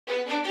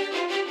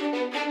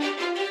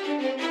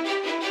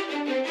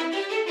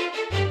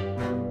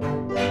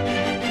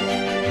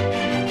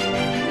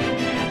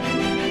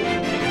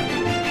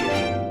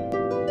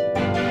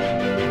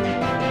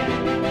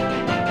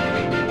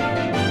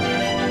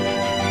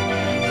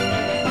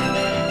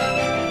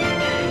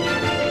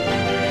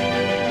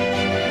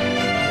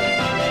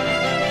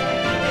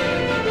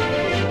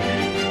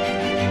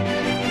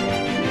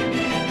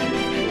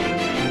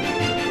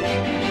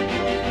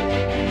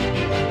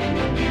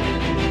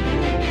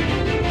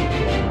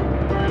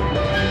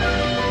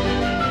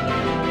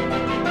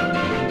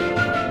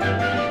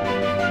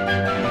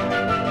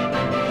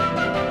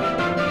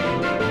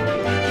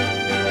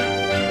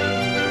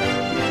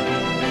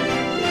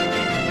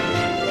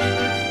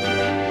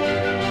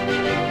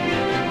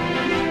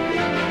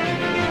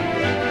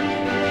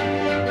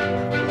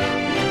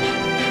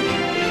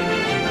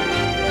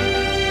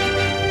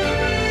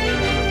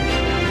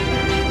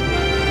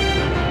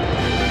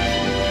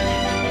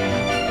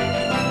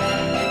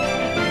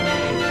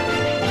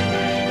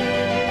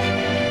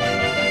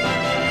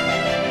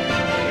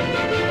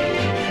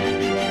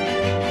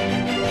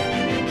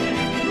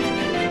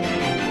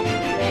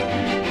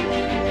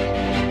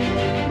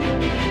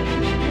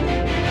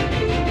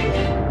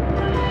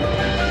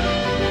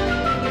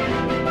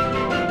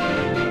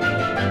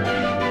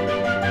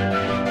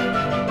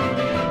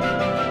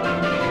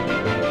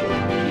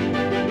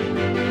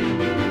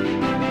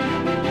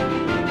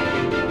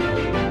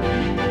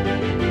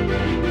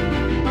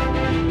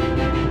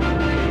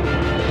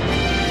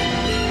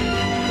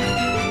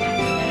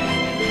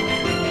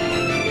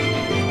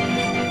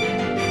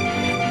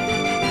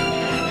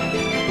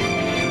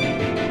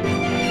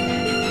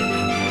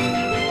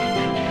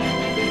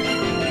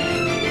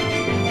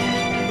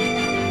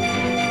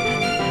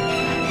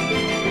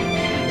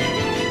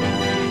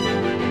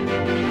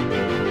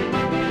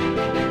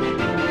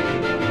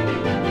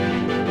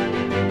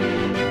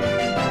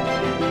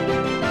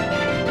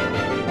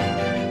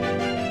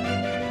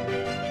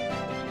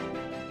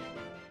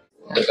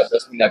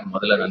India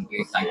முதல்ல நன்றி.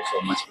 Thank you so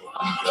much for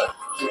coming here.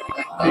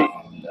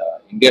 And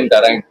Indian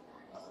Terrain,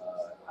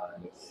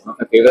 one of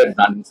my favorite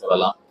brands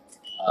சொல்லலாம்.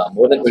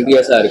 More than 20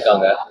 years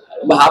இருக்காங்க.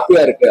 ரொம்ப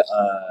ஹாப்பியா இருக்கு.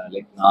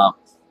 லைக் நான்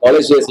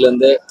காலேஜ் டேஸ்ல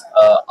இருந்து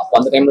அப்போ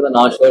அந்த டைம்ல தான்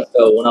நான் ஷர்ட்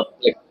ஓனா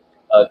லைக்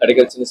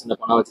கிடைக்கிற சின்ன சின்ன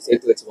பணம் வச்சு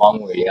சேர்த்து வச்சு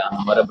வாங்குவோம் இல்லையா,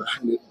 அந்த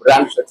மாதிரி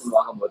பிராண்ட் ஷர்ட்ஸ்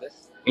வாங்கும்போது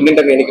இந்தியன்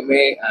டெர்ன்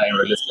எனக்குமே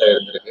என்னோட லிஸ்ட்ல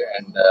இருந்திருக்கு.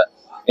 அண்ட்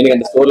எனக்கு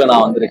அந்த ஸ்டோர்ல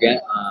நான் வந்திருக்கேன்,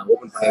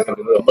 ஓப்பன் பண்ணியிருக்கேன்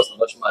அப்படிங்கிறது ரொம்ப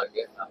சந்தோஷமா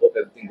இருக்கு. Hope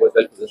everything cos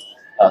well.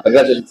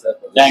 Congratulation sir.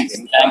 Thanks.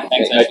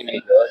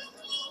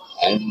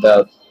 And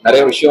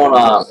நிறைய விஷயம்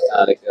நான்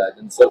லைக்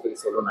இந்த ஸ்டோர் பற்றி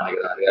சொல்லணும்னு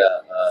நினைக்கிறேன். நிறைய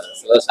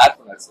சிலர் ஷேர்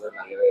பண்ணாரு சார்,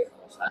 நிறையவே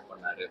ஷேர்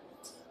பண்ணாரு.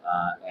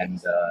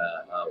 அண்ட்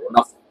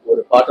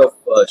ஒரு பார்ட் ஆஃப்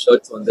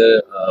ஷர்ட்ஸ் வந்து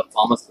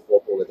ஃபார்மர்ஸ்க்கு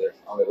போகுது.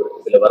 அவங்க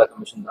இதுல வர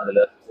கமிஷன் அதுல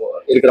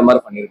இருக்கிற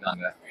மாதிரி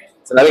பண்ணியிருக்காங்க.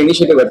 ஸோ நிறைய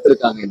இனிஷியேட்டிவ்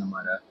எடுத்திருக்காங்க இந்த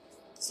மாதிரி.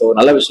 ஸோ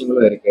நல்ல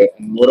விஷயங்களும் இருக்கு.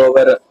 அண்ட்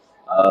மோரோவர்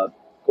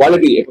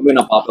குவாலிட்டி எப்பவுமே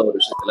நான் பார்ப்பேன் ஒரு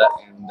விஷயத்துல.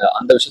 அண்ட்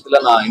அந்த விஷயத்துல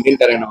நான் இந்தியன்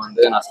டெரைனை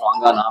வந்து நான்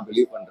ஸ்ட்ராங்கா நான்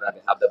பிலீவ் பண்றேன்.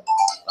 ஹேவ் த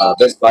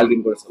பெஸ்ட்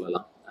குவாலிட்டின்னு கூட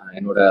சொல்லலாம்.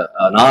 என்னோட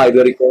நான் இது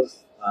வரைக்கும்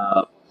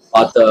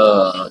பார்த்த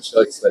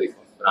ஷர்ட்ஸ்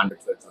வரைக்கும்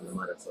பிராண்டட் ஷர்ட்ஸ் அந்த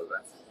மாதிரி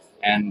சொல்றேன்.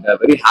 And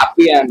very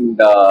happy.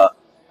 அண்ட்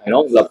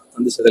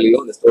வந்து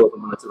சிதலையும் இந்த ஸ்டோர்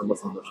ஓப்பன் பண்ணி ரொம்ப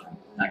சந்தோஷம்.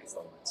 Thanks so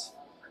much.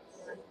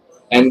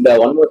 And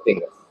one more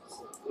thing,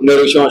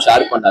 இன்னொரு விஷயம்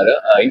ஷேர் பண்ணாரு.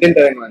 இந்தியன்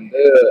டெரைன்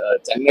வந்து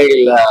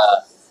சென்னையில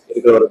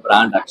இருக்கிற ஒரு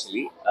பிராண்ட்.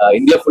 ஆக்சுவலி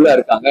இந்தியா ஃபுல்லா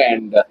இருக்காங்க.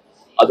 அண்ட்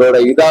அதோட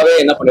இதாவே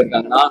என்ன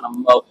பண்ணிருக்காங்கன்னா,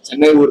 நம்ம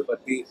சென்னை ஊர்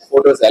பத்தி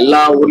போட்டோஸ்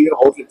எல்லா ஊர்லயும்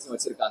அவுட்லெட்ஸும்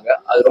வச்சிருக்காங்க.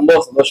 அது ரொம்ப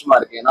சந்தோஷமா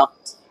இருக்கு. ஏன்னா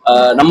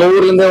நம்ம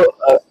ஊர்ல இருந்து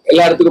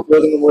எல்லா இடத்துக்கும்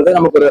போதுங்கும் போது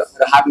நமக்கு ஒரு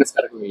ஹாப்பினஸ்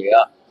கிடைக்கும்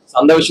இல்லையா.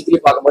 அந்த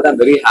விஷயத்துலயும் பார்க்கும்போது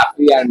ஐம் வெரி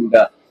ஹாப்பி. அண்ட்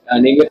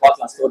நீங்களே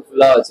பார்க்கலாம், ஸ்டோர்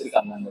ஃபுல்லா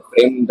வச்சிருக்காங்க அந்த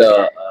ஃப்ரேம்டு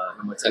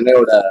நம்ம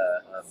சென்னையோட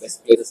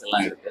பெஸ்ட் பிளேசஸ்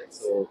எல்லாம் இருக்கு.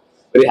 So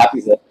very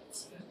happy sir.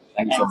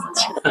 Thank you so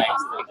much.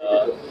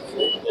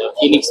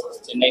 Phoenix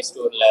Chennai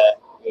store,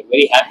 we're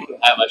very happy to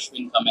have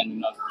Ashwin come and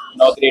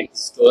inaugurate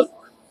the store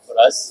for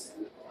us.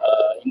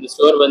 In the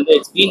store,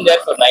 it's been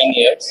there for 9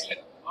 years,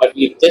 but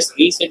we've just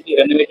recently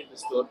renovated the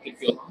store.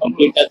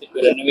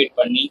 Completely renovate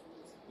panni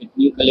with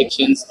new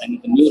collections and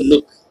with a new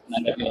look.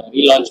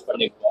 Relaunch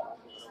பண்ணிருக்கோம்.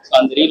 So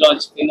on the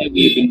relaunch,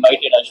 we've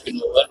invited Ashwin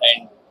over,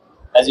 and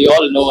as you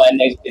all know,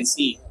 and as you can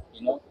see,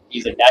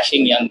 he's a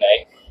dashing young guy,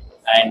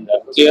 and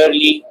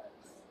clearly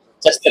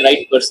just the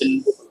right person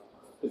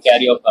to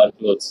carry off our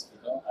clothes.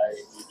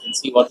 You can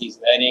see what he's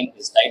wearing,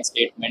 his style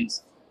statements,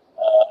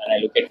 and I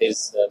look at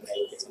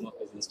some of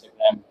his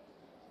Instagram.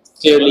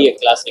 Clearly a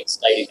classic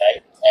style guy,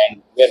 and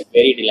we're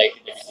very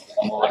delighted that he can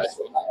come over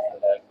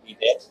and be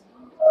there.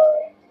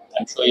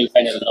 I'm sure you'll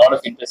find a lot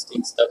of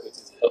interesting stuff, which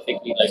is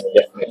perfectly like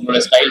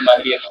your style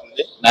மாதிரியே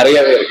இருக்குது.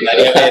 நிறையவே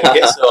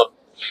இருக்கு. So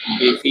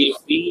we feel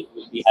free.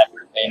 We'll be happy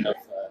to kind of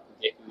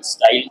get you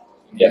style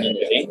in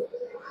the ring.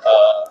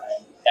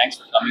 And thanks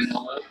for coming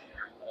over.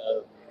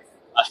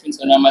 Ashwin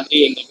சொன்ன மாதிரி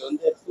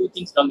எங்களுக்கு 2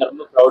 things நாங்க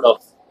ரொம்ப proud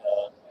of.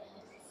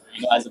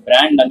 as a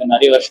brand நாங்க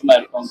நிறைய வருஷமா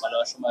இருக்கோம், பல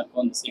வருஷமா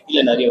இருக்கோம், இந்த சிட்டில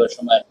நிறைய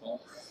வருஷமா இருக்கோம்.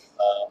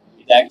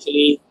 இது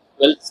actually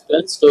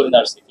 12th store in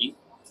our city,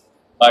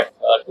 but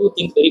 2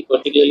 things very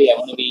particularly I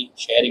want to be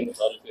sharing with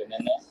all of you.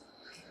 என்னன்னா,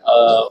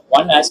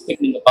 one aspect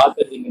நீங்க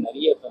பார்க்கறது, இங்க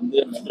நிறைய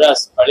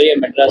மெட்ராஸ், பழைய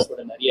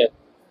மெட்ராஸோட நிறைய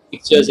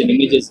பிக்சர்ஸ் அண்ட்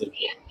இமேஜஸ்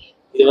இருக்கு.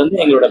 இது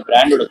எங்களோட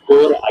பிராண்டோட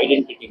கோர்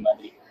ஐடென்டிட்டி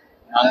மாதிரி.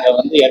 நாங்க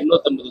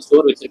 250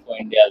 ஸ்டோர் வச்சிருக்கோம்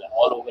இந்தியாவில்,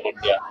 all over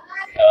India.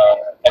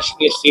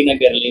 Kashmir,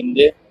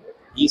 ஸ்ரீநகர்லேருந்து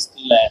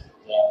ஈஸ்ட்ல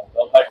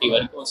Guwahati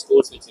வரைக்கும்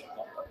ஸ்டோர்ஸ்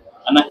வச்சிருக்கோம்.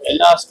 ஆனால்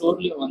எல்லா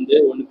ஸ்டோர்லையும்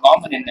ஒன்று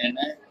காமன்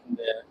என்னன்னா,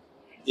 இந்த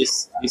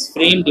this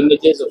framed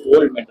images of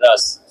volt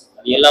Madras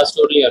அது எல்லா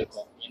ஸ்டோர்லையும்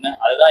இருக்கும். ஏன்னா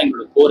அதுதான்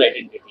எங்களோட கோர்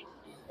ஐடென்டிட்டி.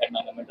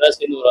 நாங்கள்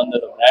மெட்ராஸ்லேருந்து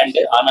ஒரு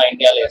பிராண்டு, ஆனால்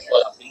இந்தியாவில் எப்போ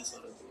அப்படின்னு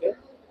சொல்றதுக்கு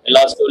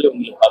எல்லா ஸ்டோர்லையும்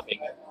உங்களுக்கு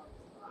பார்ப்பீங்க.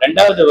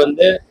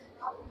 ரெண்டாவது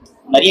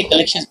நிறைய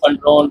கலெக்ஷன்ஸ்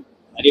பண்றோம்.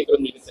 நிறைய பேர்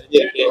உங்களுக்கு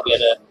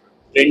தெரிஞ்சிருக்கு,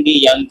 ட்ரெண்டி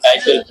யங்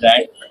கேஷுவல்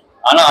பிராண்ட்.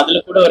 ஆனா அதுல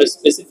கூட ஒரு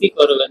ஸ்பெசிபிக்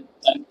ஒரு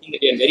something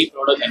that we are very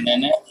proud of.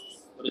 என்னன்னா,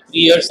 ஒரு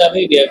 3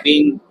 years-ஆவே we have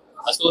been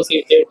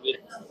associated with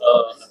a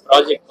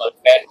project called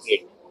fair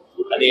trade.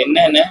 அது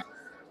என்னன்னா,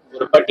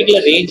 ஒரு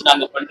பர்டிகுலர் ரேஞ்ச்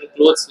நாங்க பண்ற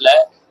க்ளோத்ஸ்ல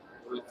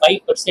ஒரு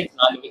 5%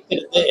 நாங்க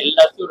விற்கிறது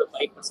எல்லாத்தையும்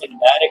 5%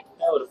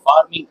 டைரக்டா ஒரு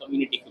ஃபார்மிங்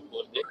கம்யூனிட்டிக்கு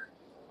போகுது.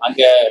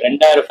 அங்க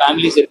 2000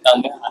 ஃபேமிலிஸ்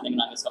இருக்காங்க. அதுக்கு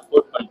நாங்க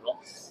சப்போர்ட் பண்றோம்.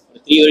 ஒரு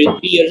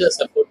 3 years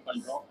சப்போர்ட்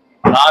பண்றோம்.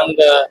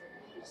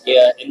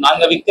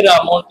 நாங்க விற்கிற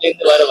அமௌண்ட்ல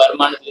இருந்து வர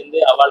வருமானத்துல இருந்து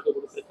அவளுக்கு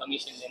கொடுக்குற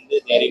கமிஷன்ல இருந்து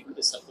they are able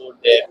to support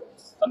their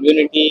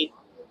community,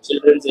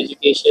 children's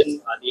education.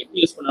 அது எப்படி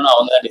யூஸ் பண்ணணும்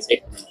அவங்க தான்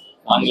டிசைட்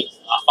பண்ணணும்.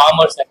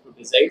 Farmers have to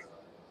decide,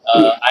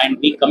 and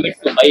we commit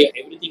to buy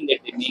everything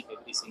that they make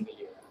every single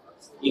year.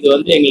 இது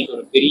எங்களுக்கு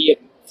ஒரு பெரிய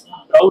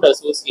ப்ரௌட்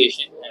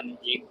அசோசியேஷன். அண்ட்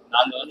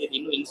நாங்க இது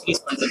இன்னும்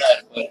இன்க்ரீஸ் பண்றதா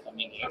இருக்கும் in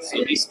coming years.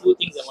 So these 2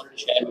 things I wanted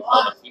to share with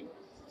all of you.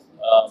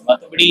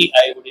 Mathapadi,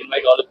 I would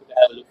invite all of you to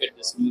have a look at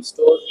this new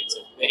store. It's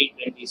a very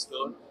trendy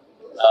store,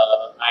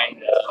 and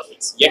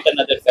it's yet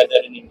another feather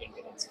in Indian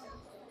currency.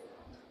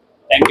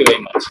 Thank you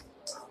very much.